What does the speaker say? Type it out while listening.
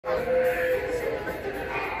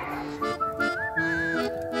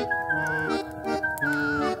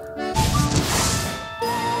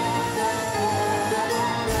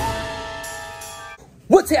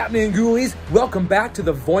happening, ghoulies? Welcome back to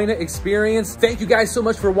the Voina experience. Thank you guys so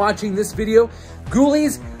much for watching this video.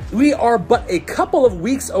 Ghoulies, we are but a couple of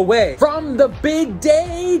weeks away from the big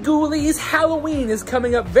day, ghoulies. Halloween is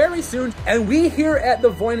coming up very soon, and we here at the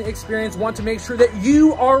Voina experience want to make sure that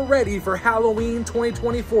you are ready for Halloween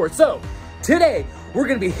 2024. So today, we're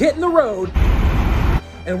gonna be hitting the road,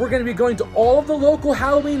 and we're gonna be going to all of the local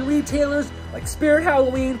Halloween retailers like Spirit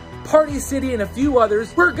Halloween, Party City, and a few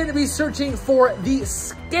others. We're gonna be searching for the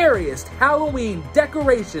scariest Halloween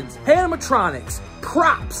decorations, animatronics,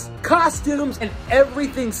 props, costumes, and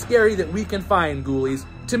everything scary that we can find, ghoulies,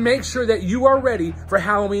 to make sure that you are ready for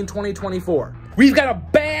Halloween 2024. We've got a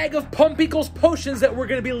bag of Pump Equals potions that we're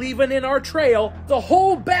gonna be leaving in our trail, the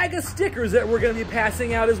whole bag of stickers that we're gonna be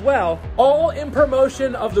passing out as well, all in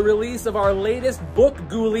promotion of the release of our latest book,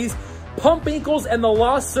 ghoulies, Pump Equals and the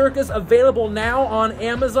Lost Circus, available now on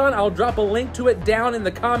Amazon. I'll drop a link to it down in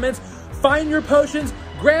the comments. Find your potions,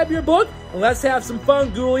 grab your book, and let's have some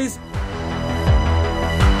fun, ghoulies.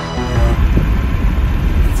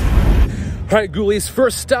 All right, ghoulies,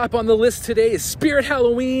 first stop on the list today is Spirit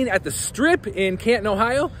Halloween at the Strip in Canton,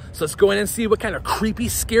 Ohio. So let's go in and see what kind of creepy,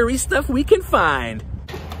 scary stuff we can find.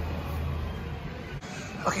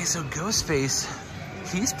 Okay, so Ghostface,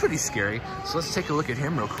 he's pretty scary. So let's take a look at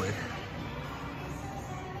him real quick.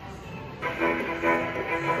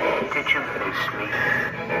 Get your face, sweet.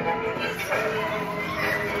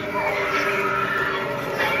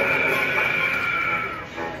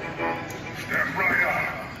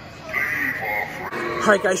 All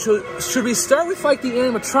right, guys, should we start with like the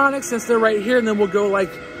animatronics since they're right here, and then we'll go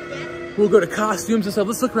to costumes and stuff.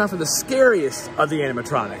 Let's look around for the scariest of the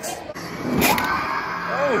animatronics.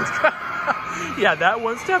 Oh, yeah, that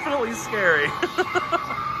one's definitely scary.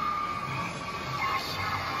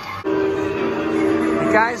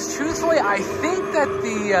 Guys, truthfully, I think that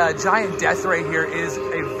the giant death right here is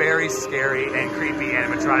a very scary and creepy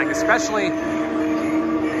animatronic, especially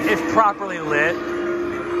if properly lit.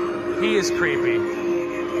 He is creepy.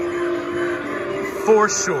 For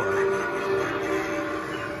sure.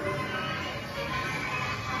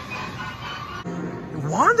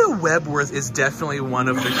 Wanda Webworth is definitely one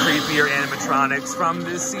of the creepier animatronics from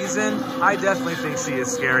this season. I definitely think she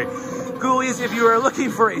is scary. Ghoulies, if you are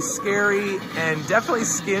looking for a scary and definitely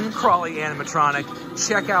skin-crawly animatronic,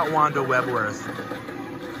 check out Wanda Webworth.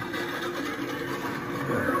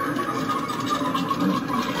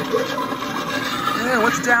 Yeah,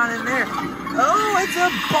 what's down in there? Oh, it's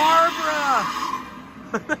a Barbara!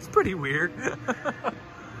 That's pretty weird.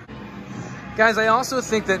 Guys, I also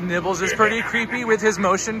think that Nibbles is pretty creepy with his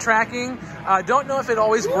motion tracking. Don't know if it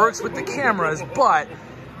always works with the cameras, but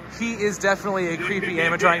he is definitely a creepy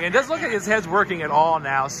animatronic. And it doesn't look like his head's working at all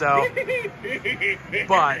now, so.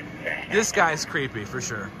 But this guy's creepy for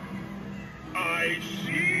sure. I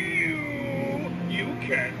see you. You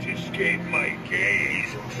can't escape my gaze.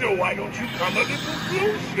 So why don't you come a little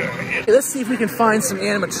closer? Hey, let's see if we can find some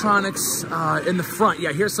animatronics in the front.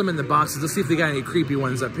 Yeah, here's some in the boxes. Let's see if they got any creepy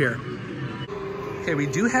ones up here. Okay, we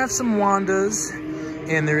do have some Wandas,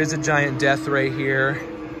 and there is a giant death right here.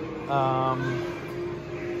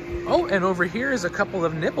 Oh, and over here is a couple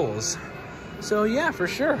of Nibbles. So yeah, for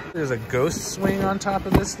sure. There's a ghost swing on top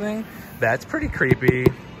of this thing. That's pretty creepy.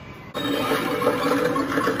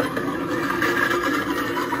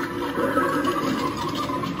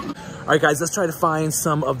 All right, guys, let's try to find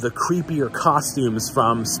some of the creepier costumes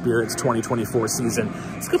from Spirit's 2024 season.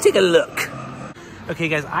 Let's go take a look. Okay,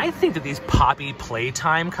 guys, I think that these Poppy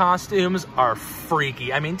Playtime costumes are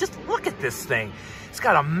freaky. I mean, just look at this thing. It's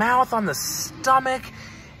got a mouth on the stomach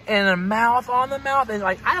and a mouth on the mouth. And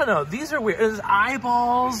like, I don't know, these are weird. There's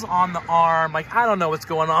eyeballs on the arm. Like, I don't know what's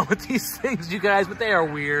going on with these things, you guys, but they are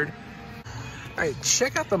weird. All right,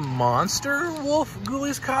 check out the Monster Wolf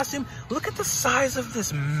Ghoulies costume. Look at the size of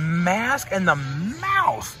this mask and the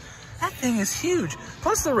mouth. That thing is huge.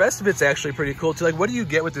 Plus the rest of it's actually pretty cool too. Like, what do you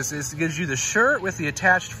get with this? It gives you the shirt with the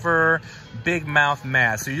attached fur, big mouth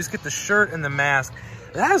mask. So you just get the shirt and the mask.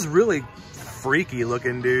 That is really freaky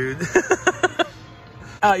looking, dude.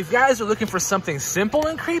 If you guys are looking for something simple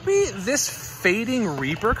and creepy, this Fading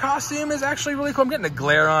Reaper costume is actually really cool. I'm getting a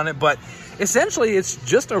glare on it, but essentially it's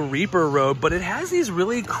just a Reaper robe, but it has these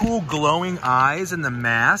really cool glowing eyes in the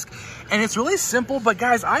mask. And it's really simple, but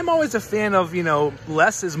guys, I'm always a fan of, you know,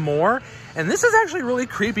 less is more. And this is actually really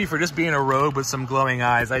creepy for just being a robe with some glowing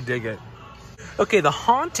eyes. I dig it. Okay, the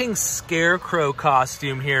Haunting Scarecrow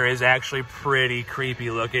costume here is actually pretty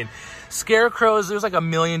creepy looking. Scarecrows, there's like a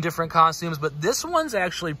million different costumes, but this one's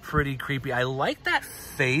actually pretty creepy. I like that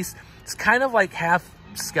face. It's kind of like half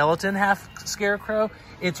skeleton, half scarecrow.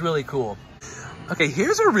 It's really cool. Okay,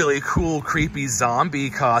 here's a really cool, creepy zombie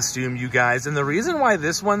costume, you guys. And the reason why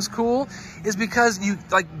this one's cool is because you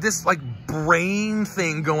like this brain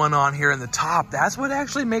thing going on here in the top. That's what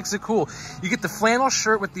actually makes it cool. You get the flannel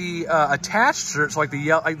shirt with the attached shirt, so like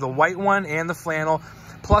the white one and the flannel,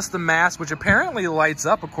 plus the mask, which apparently lights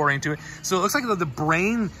up according to it. So it looks like the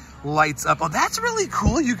brain lights up. Oh, that's really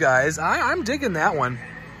cool, you guys. I'm digging that one.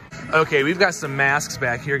 Okay, we've got some masks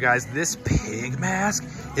back here, guys. This pig mask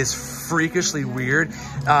is freakishly weird.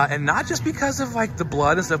 And not just because of like the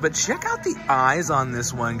blood and stuff, but check out the eyes on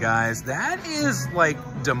this one, guys. That is like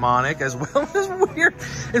demonic as well as weird.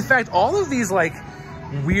 In fact, all of these like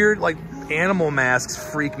weird like animal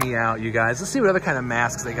masks freak me out, you guys. Let's see what other kind of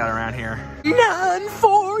masks they got around here. None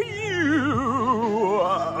for you.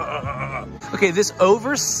 Okay, this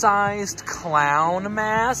oversized clown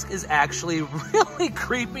mask is actually really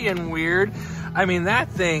creepy and weird. I mean, that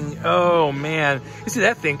thing, oh man. You see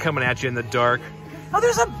that thing coming at you in the dark. Oh,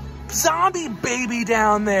 there's a zombie baby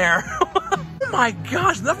down there. Oh my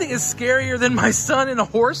gosh, nothing is scarier than my son in a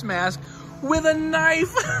horse mask with a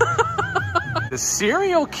knife. The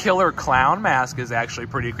serial killer clown mask is actually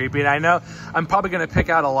pretty creepy. And I know I'm probably gonna pick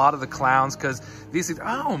out a lot of the clowns because these things,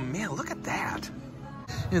 oh man, look at that.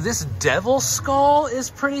 You know, this devil skull is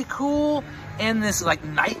pretty cool. And this like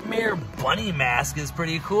nightmare bunny mask is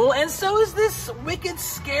pretty cool. And so is this wicked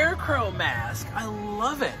scarecrow mask. I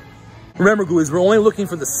love it. Remember, ghoulies, we're only looking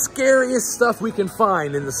for the scariest stuff we can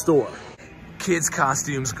find in the store. Kids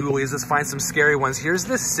costumes, ghoulies, let's find some scary ones. Here's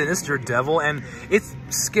this sinister devil, and it's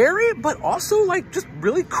scary, but also like just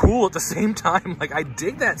really cool at the same time. Like I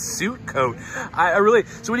dig that suit coat. I really,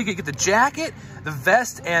 so what do you get the jacket, the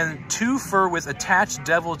vest, and 2 fur with attached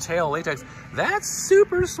devil tail latex. That's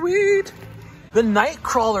super sweet. The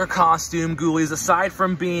Nightcrawler costume, ghoulies, aside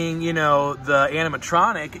from being, you know, the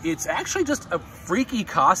animatronic, it's actually just a freaky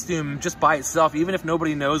costume just by itself, even if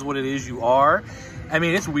nobody knows what it is you are. I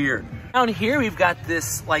mean, it's weird. Down here, we've got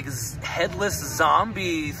this, like, headless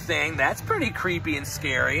zombie thing. That's pretty creepy and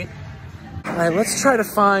scary. All right, let's try to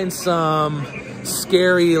find some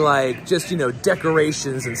scary, like, just, you know,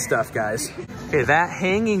 decorations and stuff, guys. Okay, that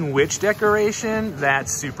hanging witch decoration,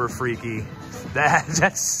 that's super freaky.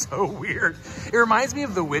 That's so weird. It reminds me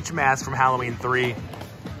of the witch mask from Halloween 3.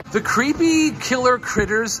 The creepy killer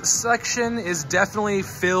critters section is definitely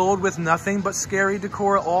filled with nothing but scary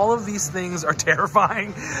decor. All of these things are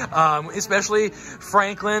terrifying, especially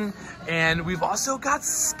Franklin. And we've also got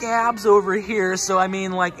scabs over here. So I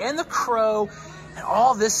mean, like, and the crow and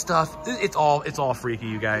all this stuff. It's all freaky,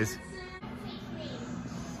 you guys.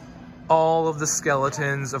 All of the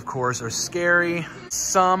skeletons, of course, are scary.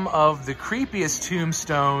 Some of the creepiest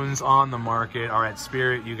tombstones on the market are at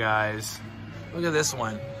Spirit, you guys. Look at this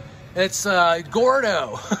one. It's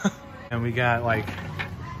Gordo. And we got like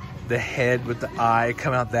the head with the eye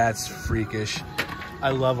come out. That's freakish. I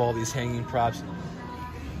love all these hanging props.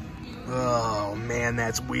 Oh man,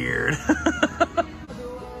 that's weird.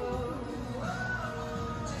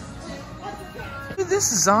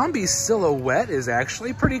 This zombie silhouette is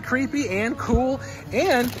actually pretty creepy and cool,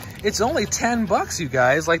 and it's only 10 bucks, you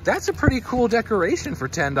guys. Like, that's a pretty cool decoration for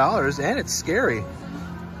 $10, and it's scary.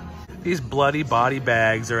 These bloody body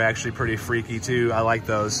bags are actually pretty freaky too. I like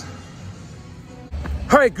those.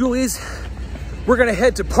 All right, ghoulies, we're gonna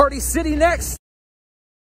head to Party City next.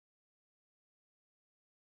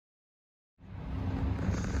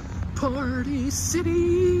 Party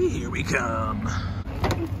City, here we come.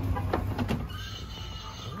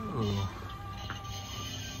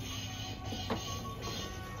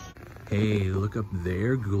 Hey, look up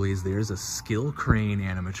there, ghoulies. There's a skill crane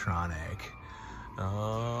animatronic.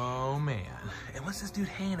 Oh, man. And what's this dude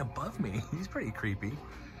hanging above me? He's pretty creepy.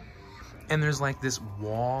 And there's like this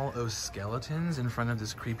wall of skeletons in front of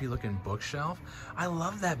this creepy looking bookshelf. I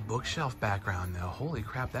love that bookshelf background though. Holy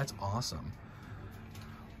crap, that's awesome.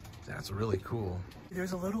 That's really cool.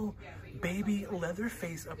 There's a little baby leather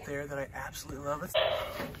face up there that I absolutely love.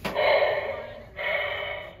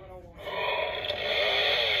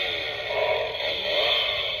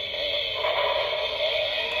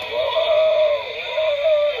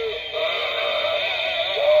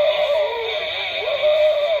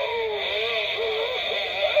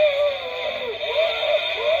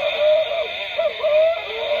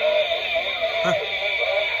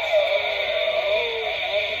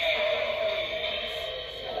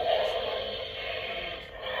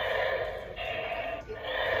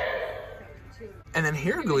 And then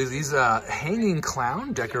here, ghoulies, these hanging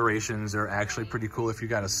clown decorations are actually pretty cool if you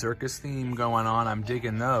got a circus theme going on. I'm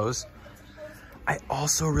digging those. I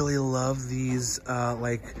also really love these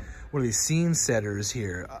like what are these scene setters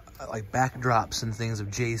here? Like backdrops and things of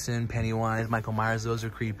Jason, Pennywise, Michael Myers. Those are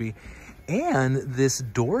creepy. And this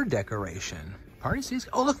door decoration. Party City's.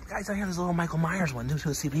 Oh, look, guys, I have this little Michael Myers one.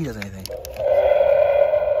 Let's see if he does anything.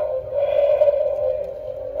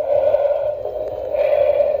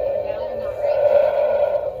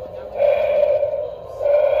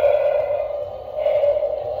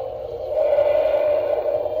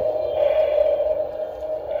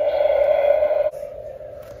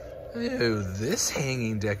 Ew, this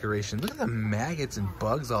hanging decoration. Look at the maggots and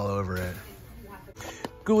bugs all over it.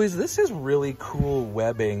 Ghoulies, this is really cool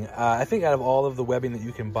webbing. I think out of all of the webbing that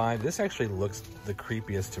you can buy, this actually looks the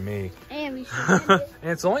creepiest to me. And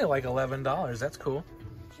it's only like $11. That's cool.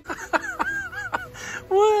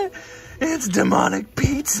 What? It's demonic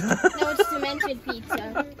pizza. No, it's demented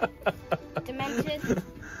pizza. Demented.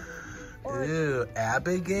 Ew,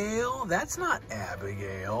 Abigail? That's not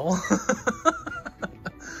Abigail.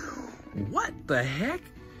 What the heck?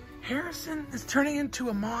 Harrison is turning into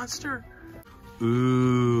a monster?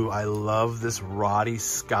 Ooh, I love this Roddy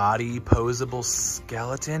Scotty posable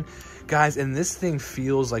skeleton. Guys, and this thing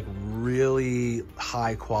feels like really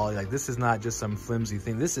high quality. Like this is not just some flimsy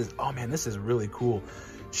thing. This is, oh man, this is really cool.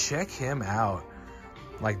 Check him out.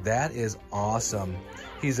 Like that is awesome.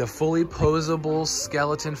 He's a fully posable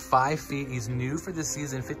skeleton, 5 feet. He's new for this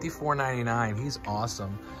season, $54.99. He's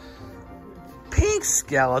awesome. Pink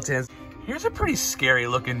skeletons. Here's a pretty scary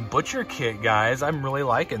looking butcher kit, guys. I'm really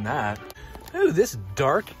liking that. Ooh, this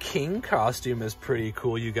Dark King costume is pretty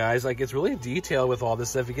cool, you guys. Like, it's really detailed with all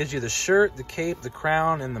this stuff. It gives you the shirt, the cape, the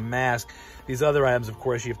crown, and the mask. These other items, of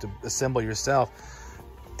course, you have to assemble yourself.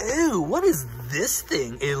 Ooh, what is this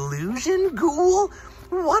thing? Illusion Ghoul?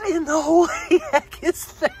 What in the holy heck is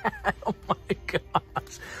that? Oh my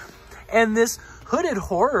gosh. And this hooded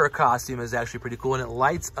horror costume is actually pretty cool, and it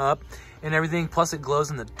lights up and everything, plus it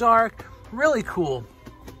glows in the dark. Really cool.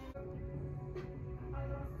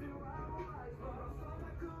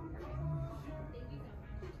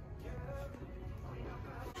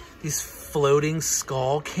 These floating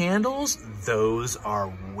skull candles, those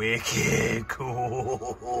are wicked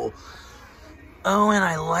cool. Oh, and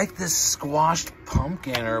I like this squashed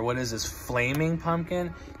pumpkin, or what is this, flaming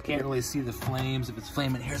pumpkin? Can't really see the flames if it's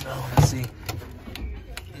flaming. Here's, oh, let's see.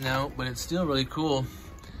 No, but it's still really cool.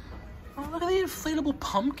 Oh, look at the inflatable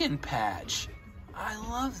pumpkin patch. I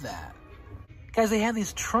love that. Guys, they have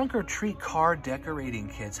these trunk or treat car decorating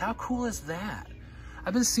kits. How cool is that?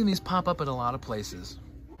 I've been seeing these pop up at a lot of places.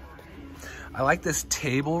 I like this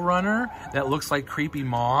table runner that looks like creepy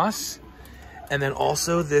moss. And then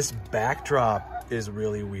also this backdrop is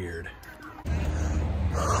really weird.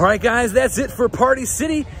 All right, guys, that's it for Party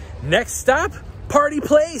City. Next stop, Party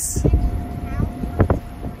Place.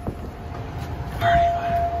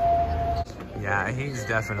 Yeah, he's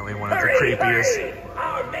definitely one of the creepiest.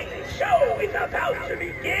 Our main show is about to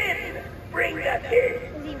begin. Bring the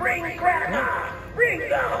kids, bring grandma, bring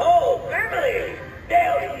the whole family.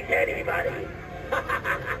 They'll eat anybody.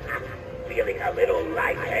 Feeling a little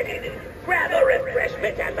lightheaded? Grab a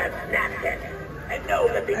refreshment at the snack desk. And know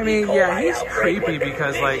that the yeah, he's creepy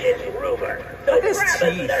because, like, look at his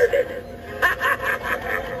teeth.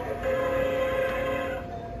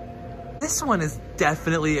 This one is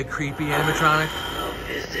definitely a creepy animatronic.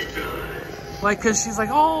 Like, cause she's like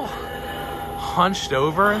all hunched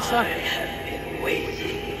over and stuff. I have been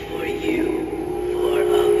waiting for you for a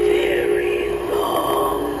very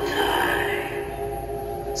long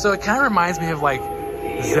time. So it kind of reminds me of like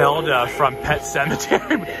Zelda from Pet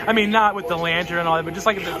Sematary. I mean, not with the lantern and all that, but just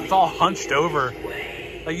like it's all hunched over.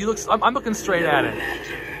 Like you look, I'm looking straight at it.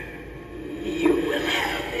 You will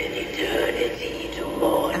have an eternity to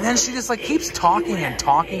mourn. And then she just like keeps talking and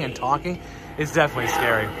talking and talking. It's definitely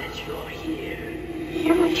scary. Now that you're here,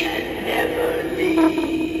 you can never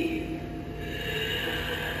leave.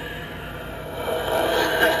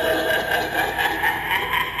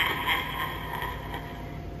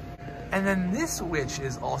 And then this witch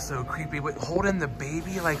is also creepy, with holding the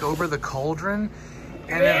baby like over the cauldron.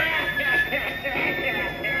 And then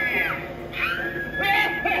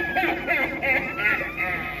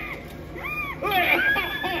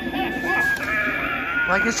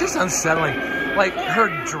like it's just unsettling. Like her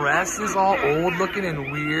dress is all old looking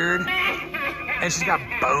and weird. And she's got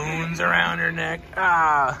bones around her neck.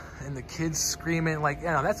 Ah, and the kids screaming. Like,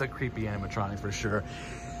 yeah, that's a creepy animatronic for sure.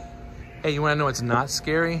 Hey, you wanna know what's not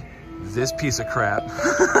scary? This piece of crap.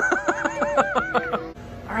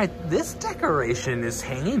 All right, this decoration, this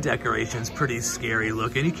hanging decoration, is pretty scary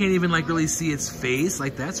looking. You can't even like really see its face.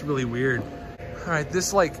 Like that's really weird. All right,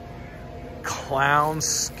 this like clown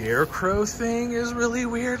scarecrow thing is really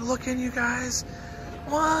weird looking, you guys.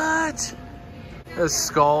 What? The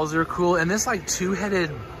skulls are cool. And this like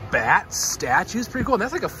two-headed bat statue is pretty cool. And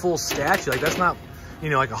that's like a full statue. Like that's not, you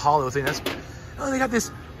know, like a hollow thing. That's, oh, they got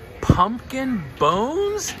this pumpkin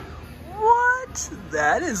bones. What?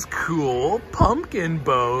 That is cool. Pumpkin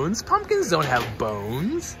bones. Pumpkins don't have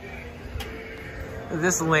bones.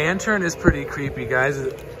 This lantern is pretty creepy, guys.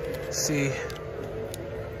 See,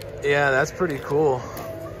 yeah, that's pretty cool.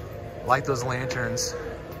 Like those lanterns.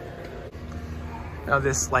 Now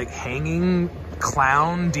this like hanging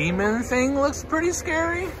clown demon thing looks pretty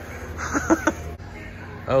scary.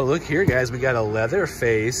 Oh, look here, guys. We got a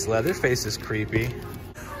Leatherface. Leatherface is creepy.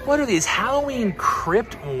 What are these Halloween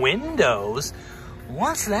crypt windows?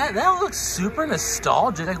 What's that? That looks super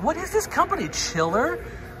nostalgic. Like, what is this company? Chiller?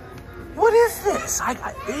 What is this? I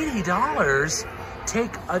got $80.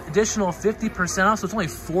 Take additional 50% off, so it's only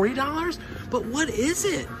 $40? But what is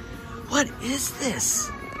it? What is this?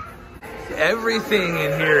 Everything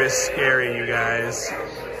in here is scary, you guys.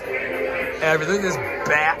 Everything. This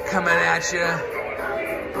bat coming at you.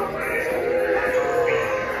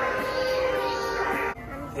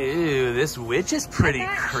 Ew, this witch is pretty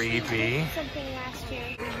creepy.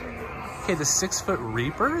 Okay, the 6-foot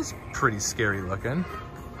Reaper is pretty scary looking.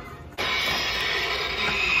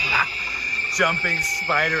 Jumping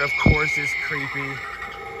spider, of course, is creepy.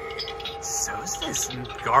 So is this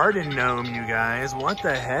garden gnome, you guys. What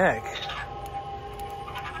the heck?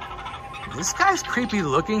 This guy's creepy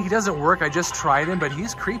looking. He doesn't work. I just tried him, but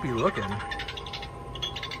he's creepy looking.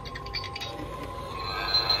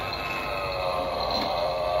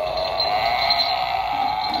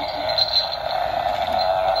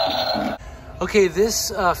 Okay,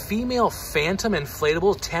 this female Phantom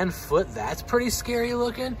inflatable, 10 foot, that's pretty scary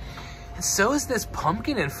looking. And so is this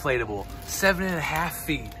pumpkin inflatable, 7.5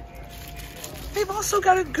 feet. They've also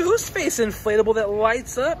got a ghost face inflatable that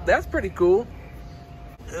lights up. That's pretty cool.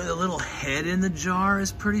 The little head in the jar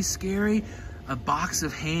is pretty scary. A box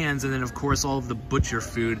of hands, and then of course all of the butcher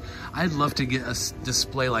food. I'd love to get a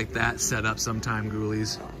display like that set up sometime,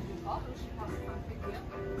 Ghoulies.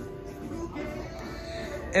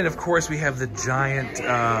 And of course we have the giant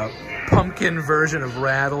pumpkin version of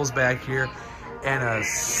Rattles back here. And a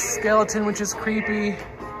skeleton, which is creepy.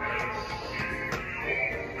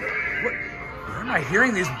 Where am I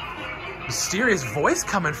hearing this mysterious voice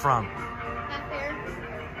coming from?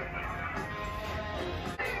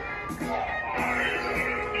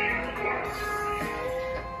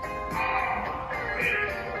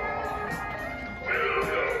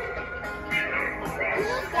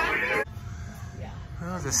 Back there.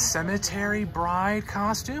 Oh, the cemetery bride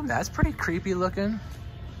costume. That's pretty creepy looking.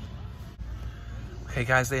 Okay,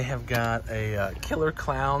 guys, they have got a Killer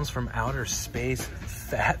Clowns from Outer Space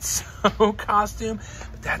Fatso costume,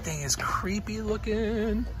 but that thing is creepy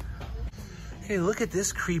looking. Hey, look at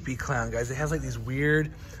this creepy clown, guys. It has like these weird,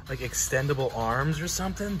 like extendable arms or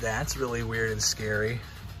something. That's really weird and scary.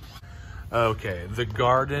 Okay, the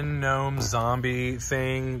garden gnome zombie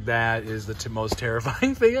thing, that is the most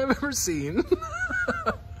terrifying thing I've ever seen.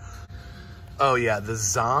 Oh yeah, the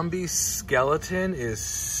zombie skeleton is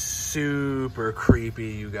super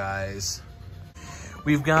creepy, you guys.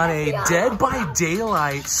 We've got a Dead by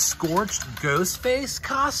Daylight scorched ghost face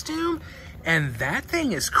costume, and that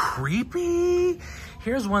thing is creepy.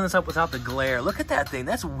 Here's one that's up without the glare. Look at that thing.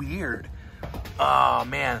 That's weird. Oh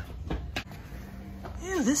man.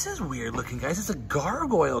 Ew, this is weird looking, guys. It's a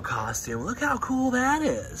gargoyle costume. Look how cool that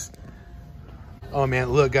is. Oh man,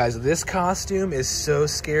 look guys, this costume is so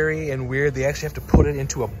scary and weird. They actually have to put it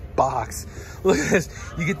into a box. Look at this.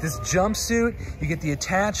 You get this jumpsuit, you get the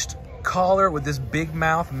attached collar with this big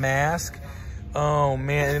mouth mask. Oh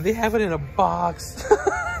man, and they have it in a box.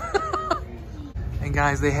 And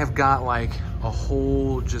guys, they have got like a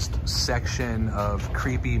whole just section of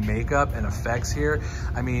creepy makeup and effects here.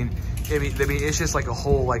 I mean, it's just like a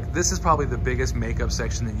whole, like, this is probably the biggest makeup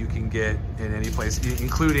section that you can get in any place,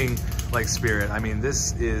 including like Spirit. I mean,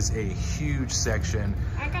 this is a huge section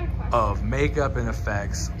of makeup and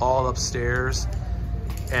effects all upstairs,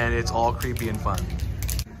 and it's all creepy and fun.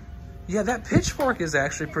 Yeah, that pitchfork is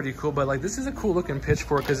actually pretty cool, but like this is a cool looking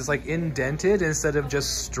pitchfork because it's like indented instead of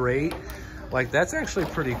just straight. Like that's actually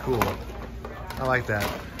pretty cool. I like that.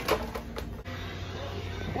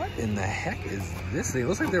 What in the heck is this thing? It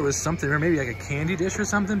looks like there was something, or maybe like a candy dish or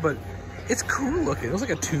something, but it's cool looking. It looks like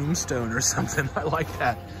a tombstone or something. I like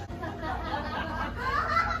that.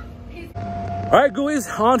 All right,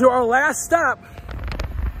 ghoulies, on to our last stop.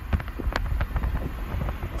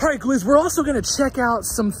 All right, ghoulies, we're also gonna check out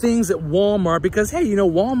some things at Walmart because, hey, you know,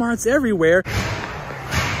 Walmart's everywhere.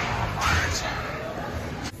 Walmart.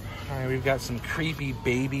 All right, we've got some creepy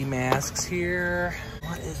baby masks here.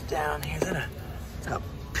 What is down here? Is that a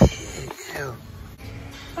pig? Ew.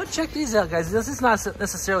 Oh, check these out, guys. This is not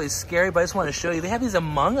necessarily scary, but I just want to show you. They have these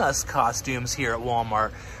Among Us costumes here at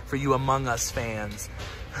Walmart for you Among Us fans.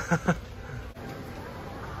 All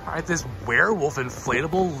right, this werewolf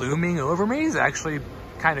inflatable looming over me is actually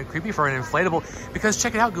kind of creepy for an inflatable, because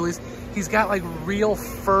check it out, Ghoulies. He's got like real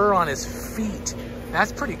fur on his feet.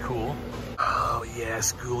 That's pretty cool. Oh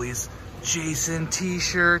yes, Ghoulies. Jason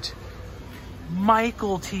t-shirt,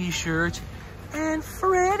 Michael t-shirt, and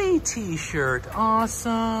Freddy t-shirt.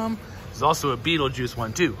 Awesome. There's also a Beetlejuice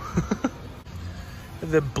one too.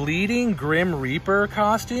 The Bleeding Grim Reaper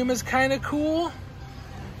costume is kind of cool.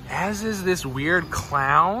 As is this weird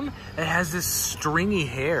clown. It has this stringy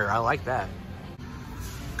hair. I like that.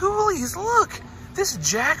 Ghoulies, look! This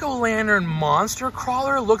jack-o'-lantern monster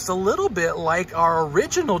crawler looks a little bit like our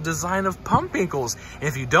original design of Pumpinkles. And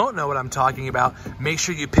if you don't know what I'm talking about, make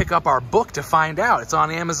sure you pick up our book to find out. It's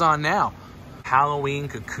on Amazon now. Halloween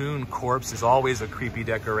cocoon corpse is always a creepy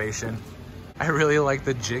decoration. I really like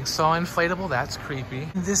the jigsaw inflatable. That's creepy.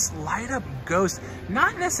 This light-up ghost,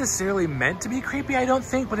 not necessarily meant to be creepy, I don't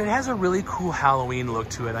think, but it has a really cool Halloween look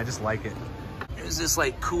to it. I just like it. There's this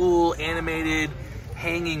like cool animated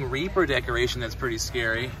hanging Reaper decoration that's pretty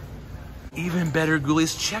scary. Even better,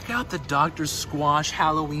 Ghoulies, check out the Dr. Squash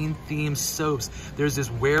Halloween themed soaps. There's this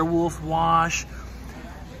werewolf wash,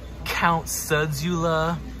 Count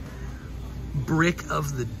Sudzula, Brick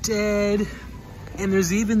of the Dead, and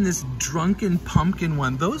there's even this drunken pumpkin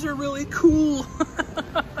one. Those are really cool.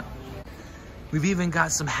 We've even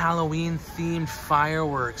got some Halloween themed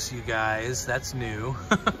fireworks, you guys. That's new.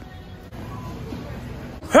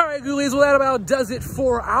 All right, Ghoulies, well, that about does it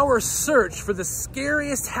for our search for the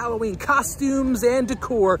scariest Halloween costumes and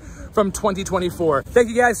decor from 2024. Thank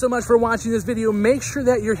you guys so much for watching this video. Make sure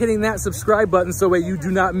that you're hitting that subscribe button so that you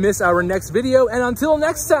do not miss our next video. And until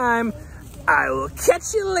next time, I will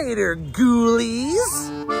catch you later,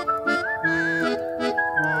 Ghoulies.